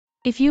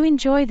If you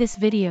enjoy this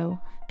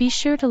video, be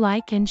sure to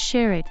like and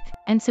share it,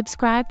 and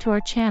subscribe to our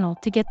channel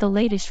to get the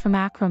latest from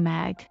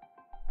AcroMag.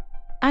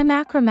 I'm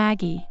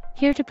AcroMaggie,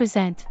 here to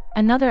present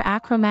another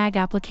AcroMag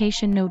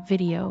application note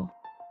video.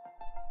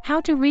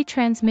 How to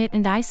retransmit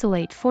and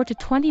isolate 4 to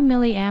 20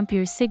 mA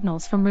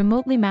signals from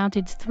remotely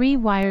mounted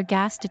 3-wire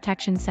gas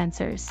detection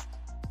sensors.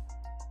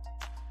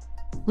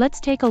 Let's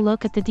take a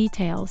look at the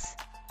details.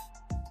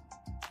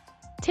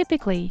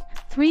 Typically,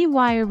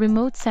 3-wire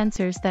remote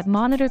sensors that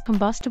monitor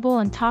combustible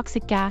and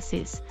toxic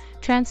gases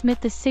transmit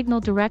the signal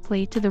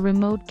directly to the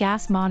remote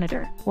gas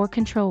monitor or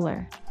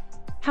controller.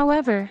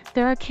 However,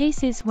 there are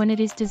cases when it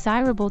is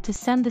desirable to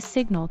send the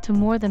signal to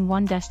more than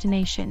one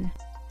destination.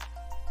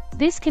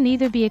 This can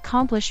either be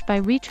accomplished by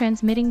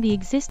retransmitting the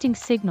existing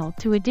signal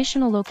to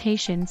additional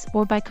locations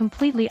or by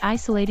completely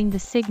isolating the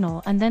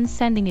signal and then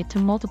sending it to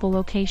multiple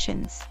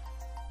locations.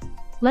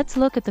 Let's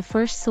look at the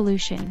first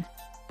solution.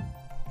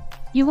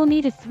 You will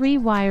need a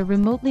 3-wire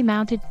remotely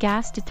mounted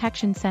gas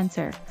detection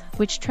sensor,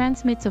 which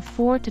transmits a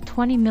 4 to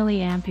 20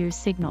 mA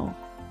signal.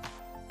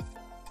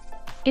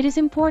 It is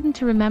important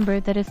to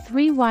remember that a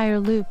 3-wire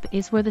loop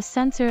is where the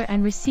sensor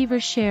and receiver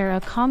share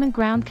a common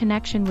ground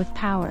connection with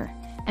power,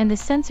 and the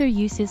sensor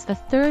uses a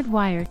 3rd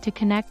wire to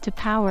connect to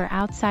power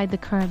outside the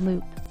current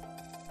loop.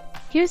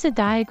 Here's a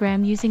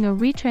diagram using a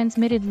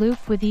retransmitted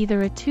loop with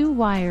either a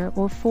 2-wire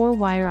or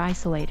 4-wire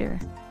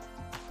isolator.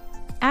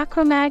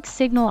 AcroMag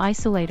signal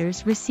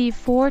isolators receive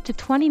 4 to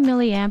 20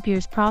 mA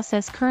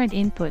process current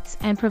inputs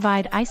and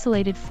provide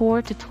isolated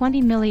 4 to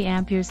 20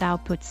 mA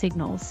output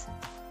signals.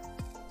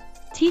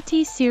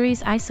 TT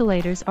series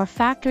isolators are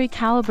factory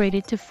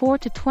calibrated to 4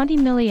 to 20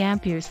 mA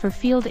for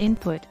field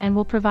input and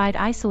will provide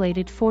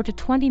isolated 4 to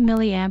 20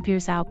 mA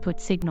output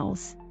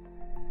signals.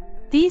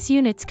 These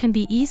units can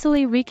be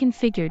easily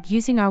reconfigured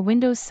using our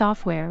Windows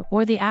software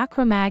or the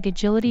AcroMag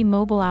Agility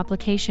mobile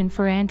application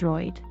for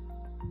Android.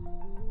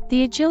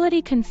 The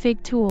Agility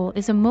Config tool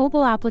is a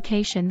mobile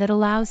application that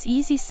allows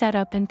easy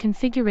setup and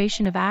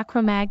configuration of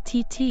AcroMag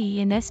TT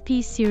and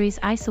SP series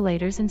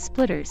isolators and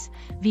splitters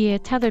via a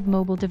tethered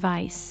mobile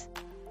device.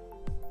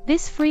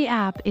 This free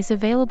app is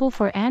available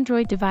for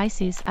Android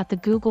devices at the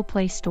Google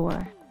Play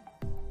Store.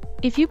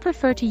 If you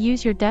prefer to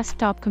use your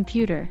desktop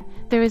computer,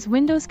 there is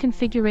Windows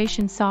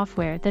configuration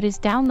software that is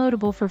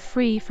downloadable for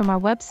free from our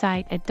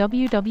website at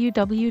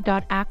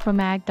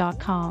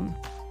www.acromag.com.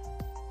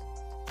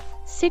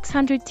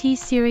 600T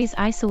series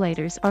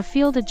isolators are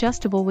field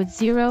adjustable with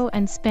 0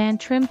 and span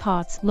trim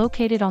pots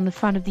located on the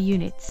front of the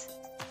units.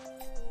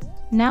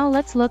 Now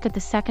let's look at the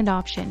second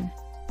option.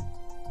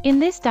 In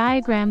this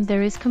diagram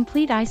there is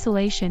complete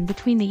isolation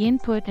between the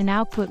input and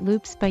output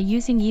loops by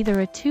using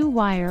either a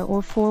 2-wire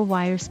or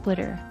 4-wire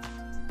splitter.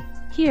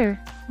 Here,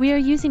 we are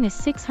using a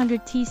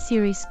 600T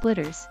series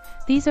splitters.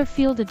 These are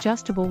field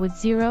adjustable with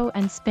 0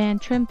 and span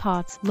trim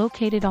pots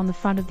located on the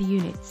front of the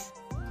units.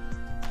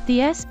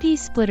 The SP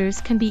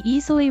splitters can be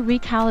easily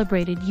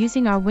recalibrated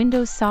using our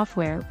Windows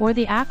software or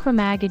the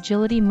AcroMag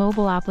Agility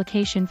mobile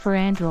application for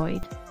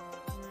Android.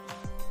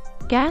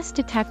 Gas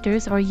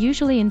detectors are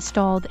usually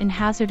installed in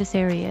hazardous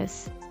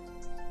areas.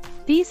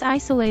 These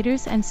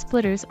isolators and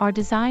splitters are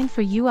designed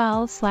for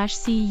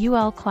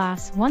UL/CUL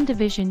Class 1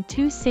 Division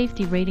 2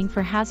 safety rating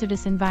for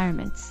hazardous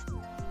environments.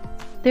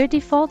 Their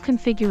default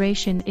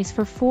configuration is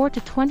for 4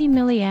 to 20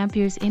 mA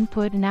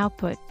input and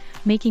output,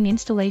 making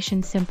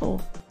installation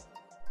simple.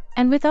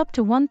 And with up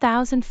to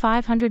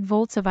 1,500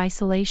 volts of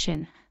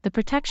isolation, the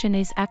protection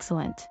is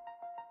excellent.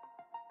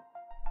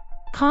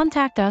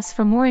 Contact us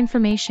for more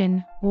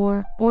information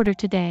or order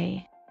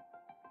today.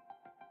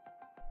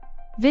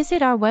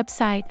 Visit our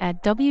website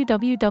at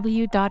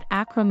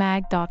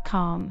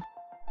www.acromag.com.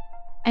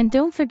 And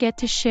don't forget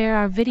to share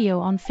our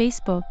video on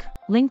Facebook,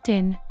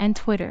 LinkedIn, and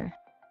Twitter.